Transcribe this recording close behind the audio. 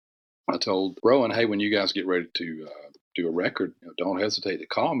I told Rowan, hey, when you guys get ready to do a record, don't hesitate to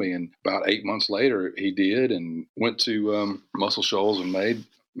call me. And about 8 months later, he did, and went to Muscle Shoals and made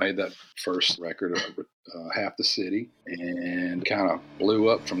that first record, Half the City, and kind of blew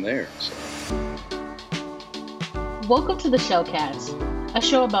up from there. So. Welcome to the Shellcast, a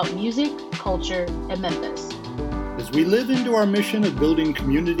show about music, culture, and Memphis. As we live into our mission of building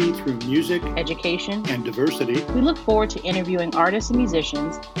community through music, education, and diversity, we look forward to interviewing artists and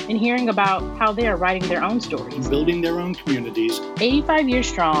musicians and hearing about how they are writing their own stories, and building their own communities. 85 years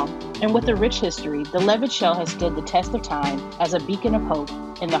strong, and with a rich history, the Levitt Shell has stood the test of time as a beacon of hope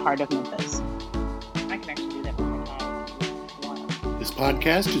in the heart of Memphis. I can actually do that one more time. This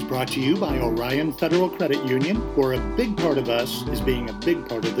podcast is brought to you by Orion Federal Credit Union, where a big part of us is being a big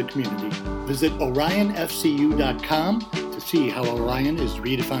part of the community. Visit orionfcu.com to see how Orion is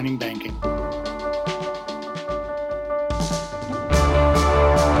redefining banking.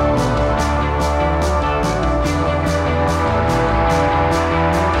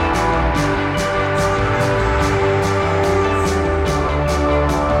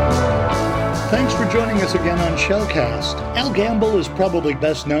 Thanks for joining us again on Shellcast. Al Gamble is probably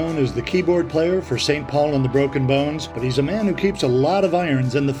best known as the keyboard player for St. Paul and the Broken Bones, but he's a man who keeps a lot of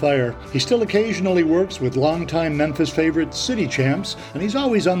irons in the fire. He still occasionally works with longtime Memphis favorite City Champs, and he's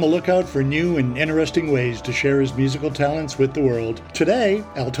always on the lookout for new and interesting ways to share his musical talents with the world. Today,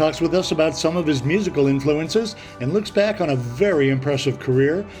 Al talks with us about some of his musical influences and looks back on a very impressive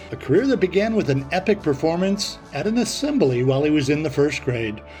career, a career that began with an epic performance at an assembly while he was in the first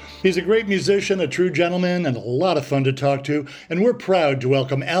grade. He's a great musician, a true gentleman, and a lot of fun to talk to, and we're proud to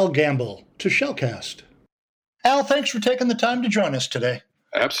welcome Al Gamble to Shellcast. Al, thanks for taking the time to join us today.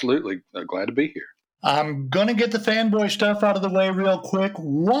 Absolutely. Glad to be here. I'm going to get the fanboy stuff out of the way real quick.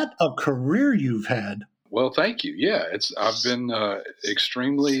 What a career you've had. Well, thank you. Yeah, I've been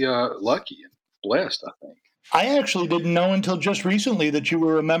extremely lucky and blessed, I think. I actually didn't know until just recently that you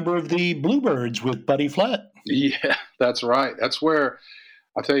were a member of the Bluebirds with Buddy Flatt. Yeah, that's right. That's where,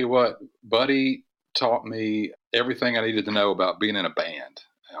 I'll tell you what, Buddy taught me everything I needed to know about being in a band.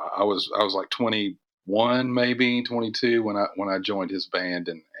 I was like 21, maybe 22 when I joined his band,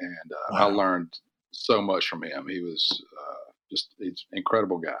 and wow. I learned so much from him. He was he's an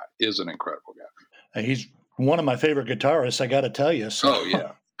incredible guy. Is an incredible guy. He's one of my favorite guitarists, I got to tell you. So.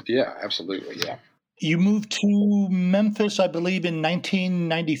 Oh yeah, absolutely, yeah. You moved to Memphis, I believe, in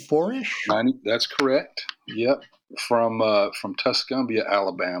 1994-ish? That's correct. Yep. From Tuscumbia,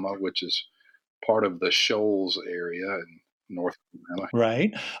 Alabama, which is part of the Shoals area in North Alabama.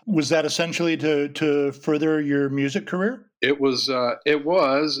 Right. Was that essentially to further your music career? It was.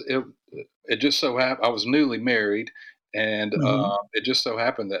 It just so happened I was newly married, and it just so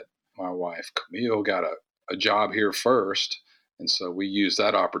happened that my wife Camille got a job here first, and so we used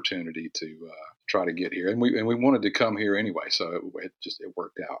that opportunity to try to get here, and we wanted to come here anyway, so it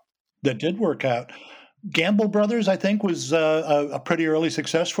worked out. That did work out. Gamble Brothers, I think, was a pretty early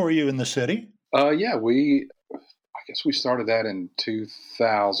success for you in the city. Yeah, I guess we started that in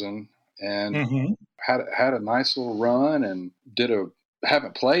 2000 and had a nice little run, and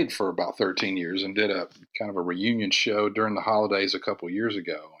haven't played for about 13 years, and did a kind of a reunion show during the holidays a couple of years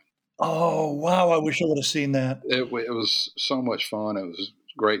ago. Oh, wow. I wish I would have seen that. It was so much fun. It was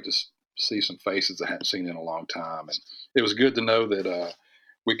great to see some faces I hadn't seen in a long time. And it was good to know that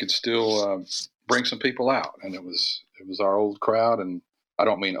we could still bring some people out. And it was our old crowd. And I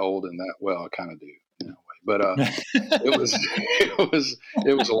don't mean old in that, well, I kind of do in that way. But it was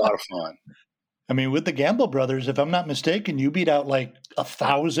a lot of fun. I mean, with the Gamble Brothers, if I'm not mistaken, you beat out like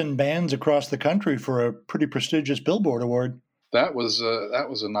 1,000 bands across the country for a pretty prestigious Billboard award. That was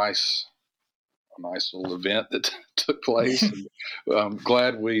a nice little event that took place. And I'm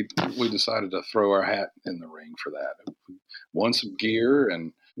glad we decided to throw our hat in the ring for that. We won some gear,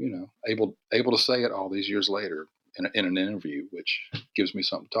 and able to say it all these years later in an interview, which gives me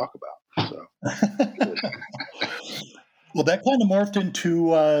something to talk about. So. Well, that kind of morphed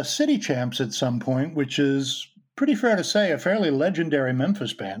into City Champs at some point, which is pretty fair to say a fairly legendary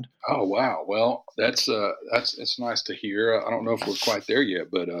Memphis band. Oh wow! Well, it's nice to hear. I don't know if we're quite there yet,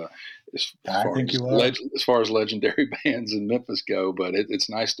 but as far as legendary bands in Memphis go, but it's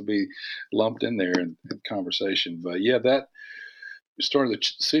nice to be lumped in there in conversation. But yeah, that started the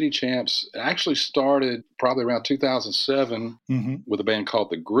City Champs. Actually started probably around 2007 with a band called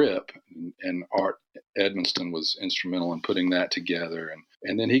The Grip, and Art Edmonston was instrumental in putting that together.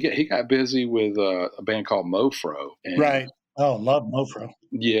 And then he got busy with a band called Mofro. Right. Oh, love Mofro.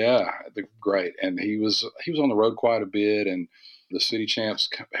 Yeah, great. And he was on the road quite a bit, and the City Champs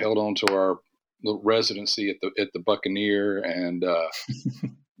held on to our little residency at the Buccaneer, and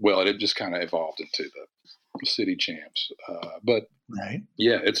well, it just kind of evolved into the city champs. But Right.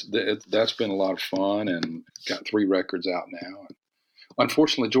 yeah, that's been a lot of fun, and got 3 records out now. And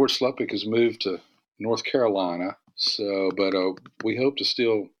unfortunately, George Sluppick has moved to North Carolina, but we hope to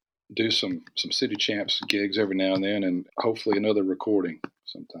still do some city champs gigs every now and then, and hopefully another recording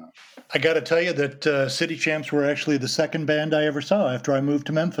sometime. I got to tell you that City Champs were actually the second band I ever saw after I moved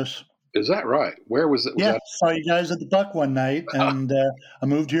to Memphis. Is that right? Where was it? Yeah, saw you guys at the Buck one night, and I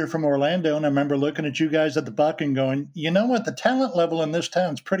moved here from Orlando, and I remember looking at you guys at the Buck and going, you know what, the talent level in this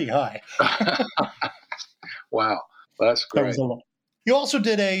town's pretty high. Wow, that's great. You also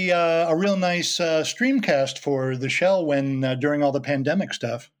did a real nice streamcast for the Shell when during all the pandemic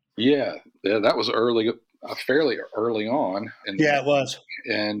stuff. Yeah, that was fairly early on. It was.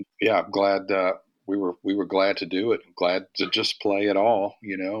 And yeah, I'm glad we were glad to do it. Glad to just play it all,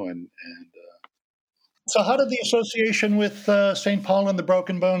 and. So how did the association with St. Paul and the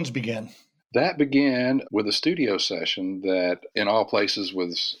Broken Bones begin? That began with a studio session that, in all places,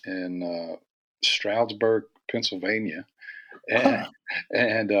 was in Stroudsburg, Pennsylvania,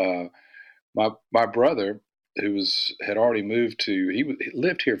 and my brother, who had already moved he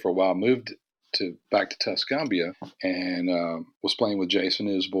lived here for a while, moved back to Tuscumbia, and was playing with Jason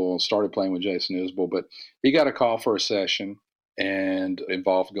Isbell, started playing with Jason Isbell, but he got a call for a session and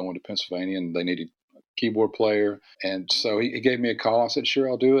involved going to Pennsylvania, and they needed keyboard player, and so he gave me a call. I said, sure,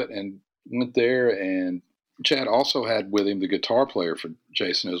 I'll do it, and went there. And Chad also had with him the guitar player for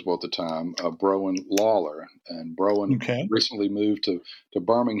Jason Isbell at the time, Browan Lawler, and Browan recently moved to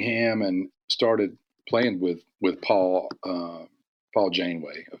Birmingham and started playing with Paul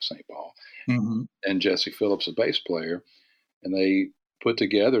Janeway of St. Paul, and Jesse Phillips, a bass player, and they put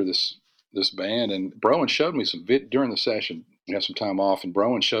together this band. And Browan showed me some during the session. We had some time off, and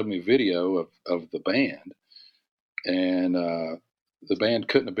Browan showed me a video of the band, and the band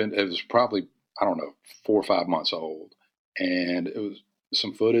couldn't have been. It was probably, I don't know, 4 or 5 months old, and it was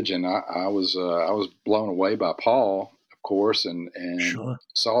some footage, and I was blown away by Paul, of course, and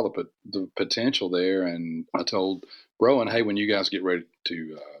saw the potential there. And I told Browan, hey, when you guys get ready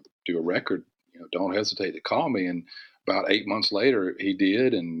to do a record, don't hesitate to call me. And about 8 months later, he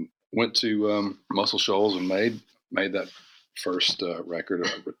did, and went to Muscle Shoals and made that first record,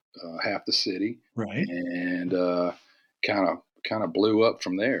 Half the City, right, and kind of blew up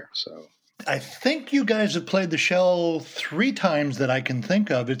from there. So I think you guys have played the Shell 3 times that I can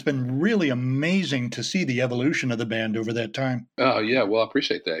think of. It's been really amazing to see the evolution of the band over that time. Oh yeah, well, I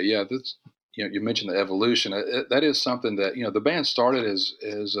appreciate that. Yeah, that's you mentioned the evolution. That is something that the band started as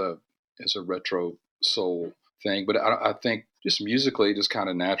a retro soul thing, but I think just musically just kind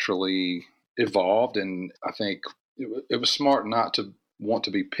of naturally evolved, and I think it was smart not to want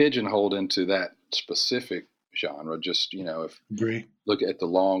to be pigeonholed into that specific genre. Just if you look at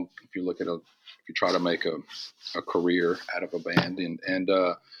if you try to make a career out of a band, and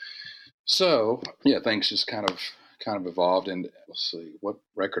so yeah, things just kind of evolved. And let's see, what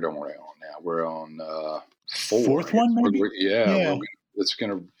record are we on now? We're on 4th one, maybe.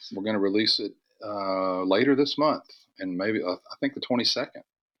 We're gonna release it later this month, and maybe I think the 22nd.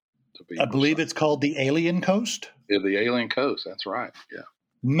 I believe it's called The Alien Coast. Yeah, The Alien Coast. That's right. Yeah.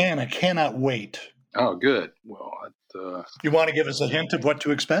 Man, I cannot wait. Oh, good. Well, you want to give us a hint of what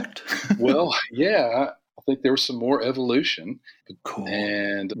to expect? Well, yeah, I think there was some more evolution. Cool.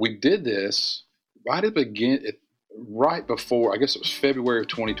 And we did this right before, I guess it was February of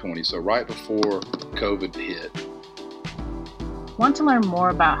 2020, so right before COVID hit. Want to learn more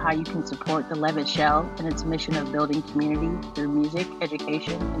about how you can support the Levitt Shell and its mission of building community through music,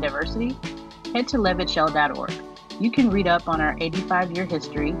 education, and diversity? Head to levittshell.org. You can read up on our 85-year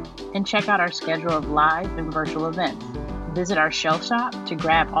history and check out our schedule of live and virtual events. Visit our Shell shop to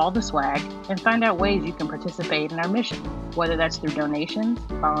grab all the swag and find out ways you can participate in our mission, whether that's through donations,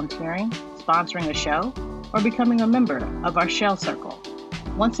 volunteering, sponsoring a show, or becoming a member of our Shell Circle.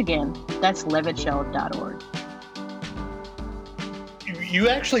 Once again, that's levittshell.org. You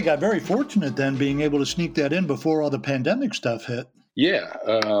actually got very fortunate then being able to sneak that in before all the pandemic stuff hit. Yeah,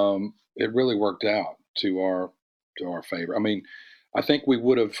 it really worked out to our favor. I mean, I think we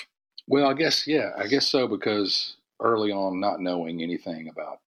would have, well, I guess so, because early on, not knowing anything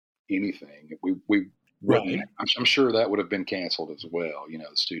about anything, we right. I'm sure that would have been canceled as well, the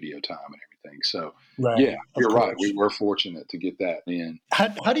studio time and everything. So right. Yeah, you're right. We were fortunate to get that in.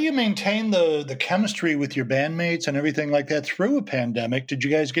 How do you maintain the chemistry with your bandmates and everything like that through a pandemic? Did you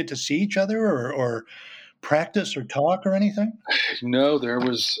guys get to see each other or practice or talk or anything? No, there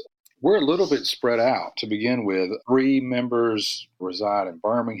was We're a little bit spread out to begin with. 3 members reside in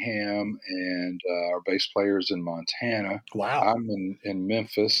Birmingham, and our bass player's in Montana. Wow. I'm in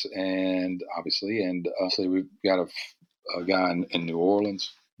Memphis, and obviously we've got a guy in New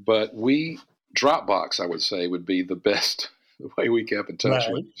Orleans. But Dropbox, I would say, would be the best way we kept in touch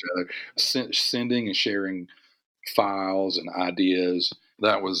with each other, sending and sharing files and ideas.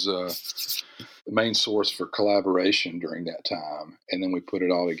 That was the main source for collaboration during that time. And then we put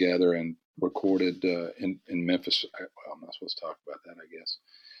it all together and recorded in Memphis. Well, I'm not supposed to talk about that, I guess.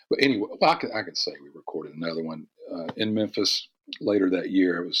 But anyway, I could say we recorded another one in Memphis later that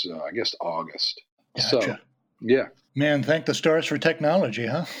year. It was, I guess, August. Gotcha. So, yeah. Man, thank the stars for technology,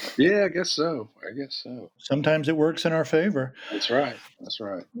 huh? Yeah, I guess so. Sometimes it works in our favor. That's right.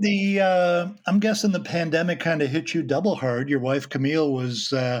 I'm guessing the pandemic kind of hit you double hard. Your wife, Camille,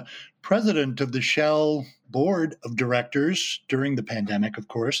 was president of the Shell board of directors during the pandemic, of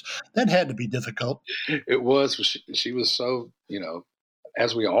course. That had to be difficult. It was. She was so,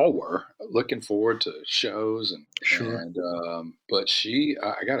 as we all were, looking forward to shows Sure. But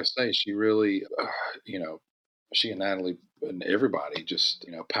I got to say, she really, she and Natalie and everybody just,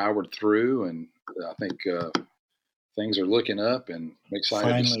 powered through, and I think things are looking up, and I'm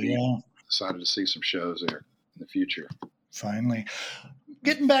excited to see some shows there in the future. Finally.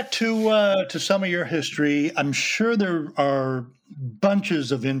 Getting back to some of your history, I'm sure there are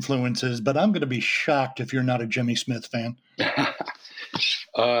bunches of influences, but I'm going to be shocked if you're not a Jimmy Smith fan. Yeah,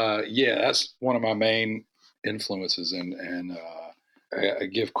 that's one of my main influences, and I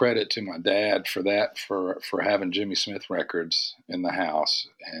give credit to my dad for that, for having Jimmy Smith records in the house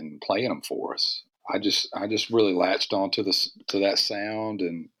and playing them for us. I just really latched on to that sound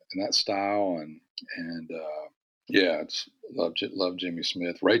and that style, and yeah, love Jimmy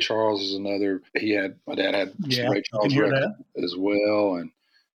Smith. Ray Charles is another. My dad had some Ray Charles records as well, and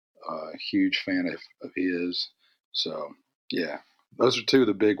a huge fan of his. So yeah. Those are 2 of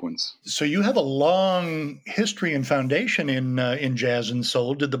the big ones. So you have a long history and foundation in jazz and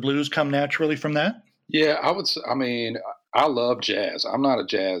soul. Did the blues come naturally from that? Yeah, I would say, I love jazz. I'm not a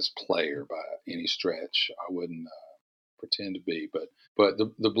jazz player by any stretch. I wouldn't pretend to be, but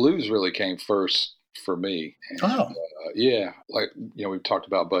the blues really came first for me. And, yeah, like we talked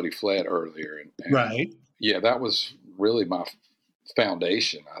about Buddy Flett earlier, and right. Yeah, that was really my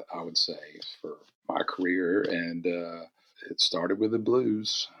foundation. I would say, for my career, and it started with the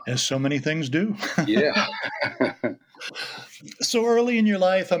blues. As so many things do. Yeah. So early in your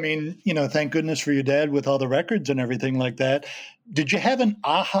life, thank goodness for your dad with all the records and everything like that. Did you have an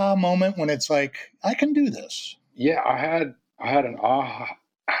aha moment when it's like, I can do this? Yeah, I had an aha.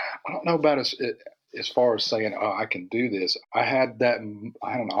 I don't know about as far as saying, oh, I can do this. I had an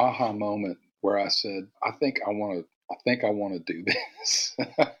aha moment where I said, I think I want to do this.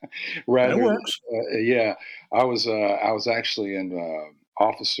 That works. Yeah, I was actually in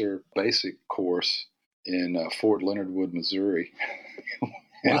officer basic course in Fort Leonard Wood, Missouri.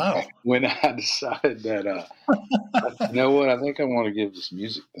 Wow. When I decided that, you know what, I think I want to give this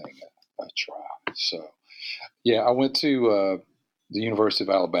music thing a try. So, yeah, I went to the University of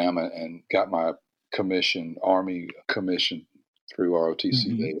Alabama and got my Army commission through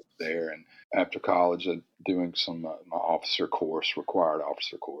ROTC there, and after college, doing some my required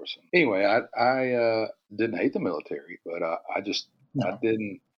officer course. Anyway, I didn't hate the military, but I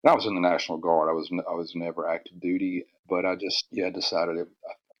didn't. I was in the National Guard. I was never active duty, but I just decided I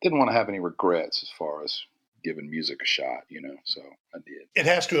didn't want to have any regrets as far as giving music a shot, So I did. It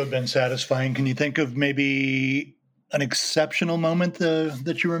has to have been satisfying. Can you think of maybe an exceptional moment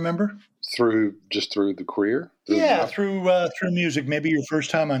that you remember? Through the career? Through music. Maybe your first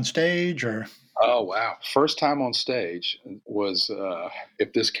time on stage, or... Oh, wow. First time on stage was,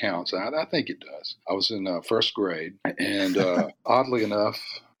 if this counts, I think it does. I was in first grade, and oddly enough,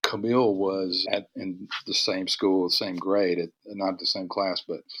 Camille was in the same school, the same grade, not the same class,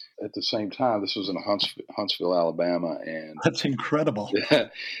 but at the same time. This was in Huntsville, Alabama, and that's incredible.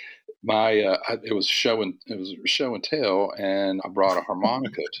 It was show and tell, and I brought a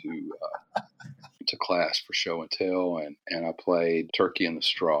harmonica to class for show and tell, and I played Turkey in the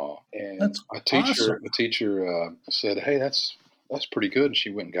Straw. And that's awesome. The teacher said, "Hey, that's pretty good." And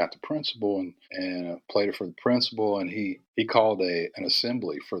she went and got the principal and played it for the principal, and he called an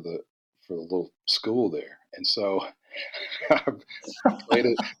assembly for the little school there, and so I played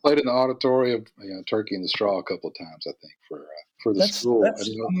in the auditorium, Turkey in the Straw a couple of times, I think, for the school. That's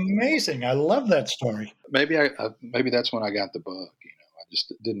amazing. I love that story. Maybe that's when I got the bug.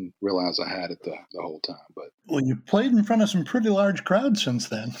 Just didn't realize I had it the whole time. But Well, you've played in front of some pretty large crowds since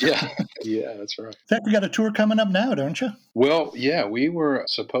then. yeah, yeah, that's right. In fact, you got a tour coming up now, don't you? Well, yeah, we were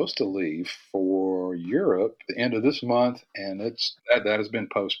supposed to leave for Europe the end of this month, and that has been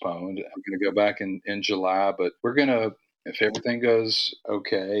postponed. I'm going to go back in July, but we're going to, if everything goes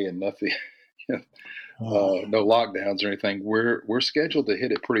okay and nothing, no lockdowns or anything, we're scheduled to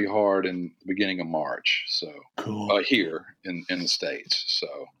hit it pretty hard in the beginning of March. So Cool. here in the States. So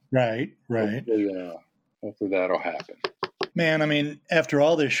Right. hopefully that'll happen. Man, I mean, after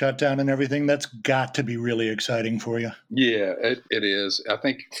all this shutdown and everything, that's got to be really exciting for you. Yeah, it is. I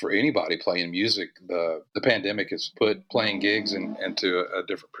think for anybody playing music, the pandemic has put playing gigs into a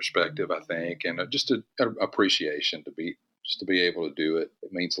different perspective, I think, and just an appreciation to be able to do it.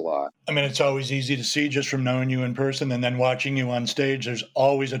 It means a lot. I mean, it's always easy to see just from knowing you in person and then watching you on stage. There's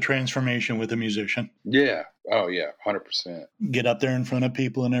always a transformation with a musician. Yeah. Oh, yeah, 100%. Get up there in front of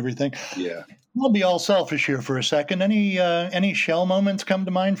people and everything. Yeah. I'll be all selfish here for a second. Any Shell moments come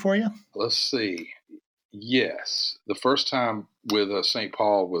to mind for you? Let's see. Yes, the first time with St.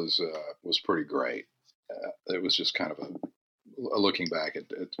 Paul was pretty great. It was just kind of looking back at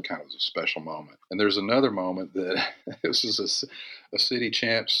kind of a special moment. And there's another moment that this is a city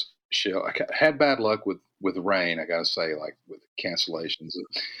champs show. I had bad luck with rain, I gotta say, like with cancellations.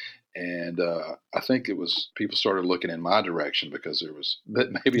 And I think it was people started looking in my direction because there was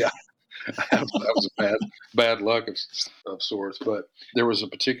that maybe that was a bad luck of sorts. But there was a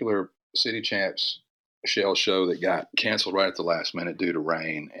particular city champs Shell show that got canceled right at the last minute due to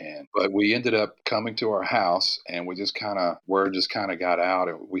rain, but we ended up coming to our house, and word just kind of got out,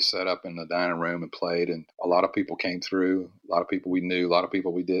 and we set up in the dining room and played, and a lot of people came through, a lot of people we knew, a lot of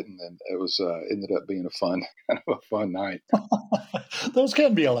people we didn't, and it was ended up being a fun night. Those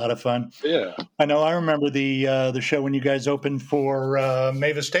can be a lot of fun. Yeah, I know. I remember the show when you guys opened for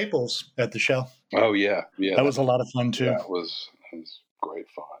Mavis Staples at the Shell. Oh yeah, that was a lot of fun too. Yeah, it was great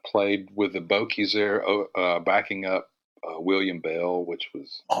fun. Played with the Bokies there, backing up William Bell, which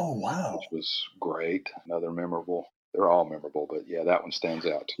was great. Another memorable. They're all memorable, but yeah, that one stands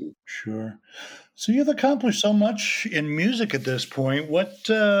out too. Sure. So you've accomplished so much in music at this point. What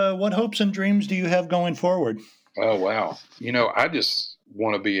hopes and dreams do you have going forward? Oh wow! I just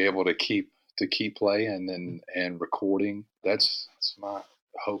want to be able to keep playing and recording. That's my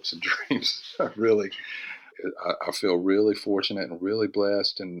hopes and dreams. Really. I feel really fortunate and really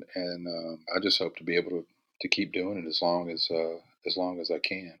blessed, and I just hope to be able to keep doing it as long as I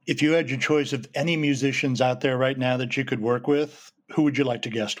can. If you had your choice of any musicians out there right now that you could work with, who would you like to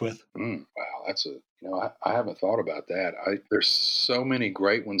guest with? Wow, that's I haven't thought about that. There's so many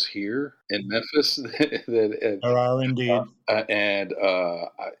great ones here in Memphis that there are indeed, I've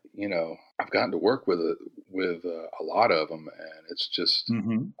gotten to work with a lot of them, and it's just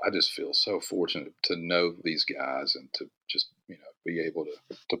I just feel so fortunate to know these guys and to just be able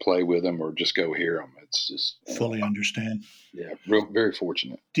to play with them or just go hear them. It's just fully understand. Yeah, very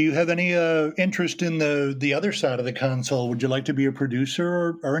fortunate. Do you have any interest in the other side of the console? Would you like to be a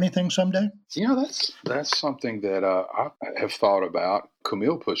producer or anything someday? That's something that I have thought about.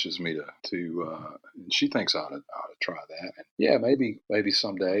 Camille pushes me to she thinks I ought to try that. And yeah, maybe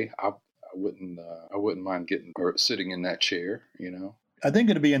someday I wouldn't mind getting or sitting in that chair. I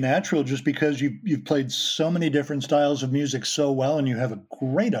think it'd be a natural just because you've played so many different styles of music so well, and you have a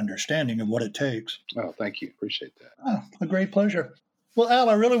great understanding of what it takes. Oh, thank you. Appreciate that. Oh, a great pleasure. Well, Al,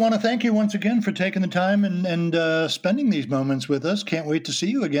 I really want to thank you once again for taking the time and spending these moments with us. Can't wait to see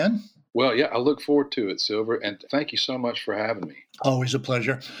you again. Well, yeah, I look forward to it, Silver, and thank you so much for having me. Always a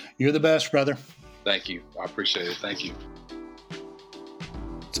pleasure. You're the best, brother. Thank you. I appreciate it. Thank you.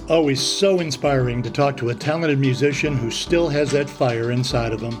 It's always so inspiring to talk to a talented musician who still has that fire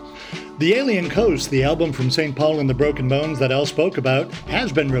inside of him. The Alien Coast, the album from St. Paul and the Broken Bones that Al spoke about,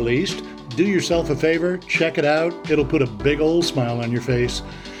 has been released. Do yourself a favor, check it out. It'll put a big old smile on your face.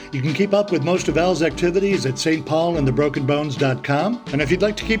 You can keep up with most of Al's activities at stpaulandthebrokenbones.com. And if you'd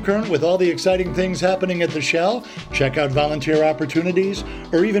like to keep current with all the exciting things happening at the Shell, check out volunteer opportunities,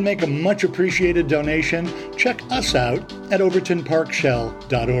 or even make a much appreciated donation, check us out at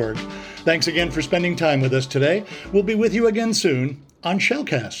overtonparkshell.org. Thanks again for spending time with us today. We'll be with you again soon on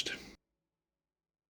Shellcast.